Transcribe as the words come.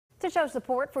To show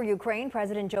support for Ukraine,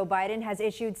 President Joe Biden has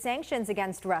issued sanctions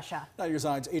against Russia. Now your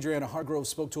side's Adrianna Hargrove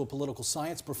spoke to a political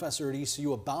science professor at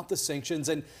ECU about the sanctions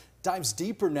and dives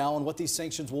deeper now on what these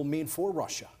sanctions will mean for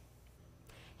Russia.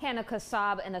 Hannah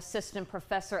Kassab, an assistant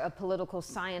professor of political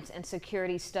science and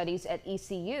security studies at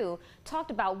ECU, talked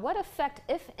about what effect,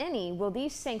 if any, will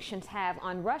these sanctions have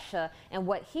on Russia and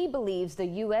what he believes the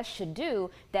U.S. should do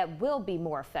that will be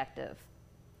more effective.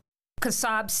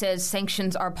 Kassab says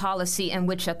sanctions are policy in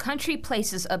which a country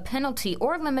places a penalty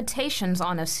or limitations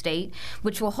on a state,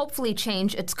 which will hopefully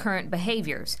change its current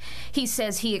behaviors. He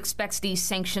says he expects these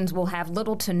sanctions will have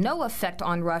little to no effect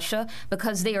on Russia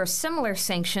because they are similar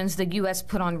sanctions the U.S.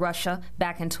 put on Russia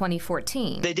back in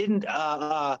 2014. They didn't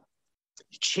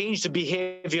change the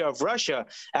behavior of Russia.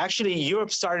 Actually,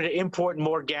 Europe started to import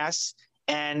more gas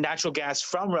and natural gas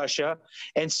from Russia,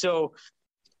 and so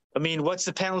I mean, what's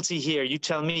the penalty here? You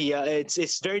tell me.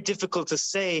 It's very difficult to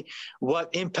say what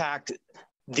impact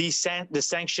the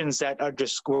sanctions that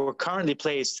were currently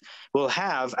placed will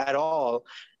have at all,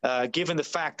 given the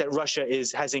fact that Russia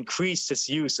has increased its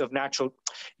use of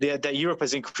that Europe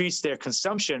has increased their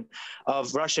consumption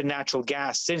of Russian natural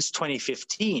gas since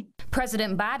 2015.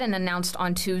 President Biden announced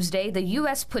on Tuesday the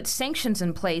U.S. put sanctions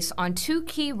in place on 2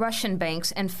 key Russian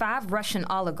banks and 5 Russian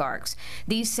oligarchs.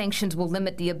 These sanctions will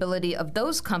limit the ability of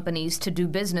those companies to do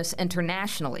business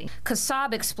internationally.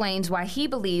 Kassab explains why he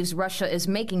believes Russia is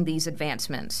making these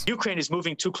advancements. Ukraine is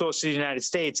moving too close to the United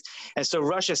States, and so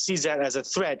Russia sees that as a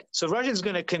threat. So Russia is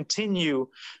going to continue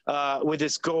with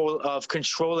its goal of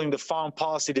controlling the foreign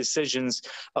policy decisions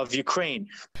of Ukraine.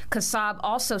 Kassab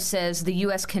also says the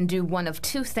U.S. can do one of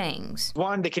 2 things.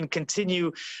 One, they can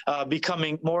continue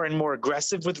becoming more and more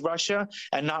aggressive with Russia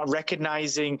and not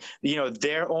recognizing,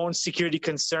 their own security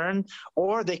concern,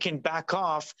 or they can back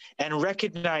off and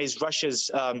recognize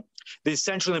Russia's the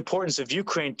central importance of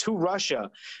Ukraine to Russia.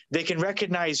 They can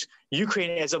recognize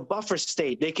Ukraine as a buffer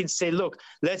state. They can say, look,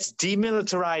 let's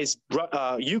demilitarize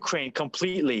Ukraine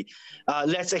completely.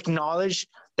 Let's acknowledge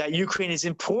that Ukraine is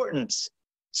important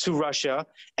to Russia,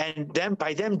 and then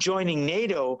by them joining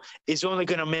NATO is only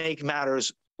going to make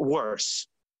matters worse.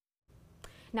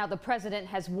 Now, the president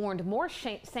has warned more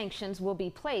sanctions will be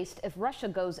placed if Russia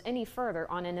goes any further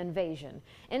on an invasion.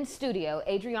 In studio,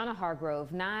 Adrianna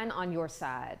Hargrove, 9 on your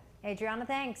side. Adrianna,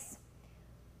 thanks.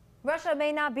 Russia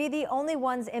may not be the only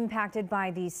ones impacted by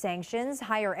these sanctions.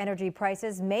 Higher energy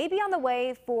prices may be on the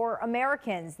way for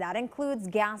Americans. That includes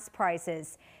gas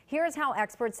prices. Here's how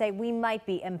experts say we might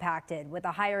be impacted. With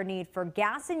a higher need for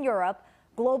gas in Europe,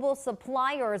 global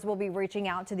suppliers will be reaching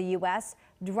out to the U.S.,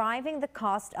 driving the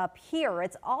cost up here.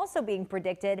 It's also being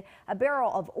predicted a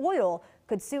barrel of oil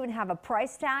could soon have a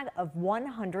price tag of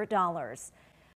 $100.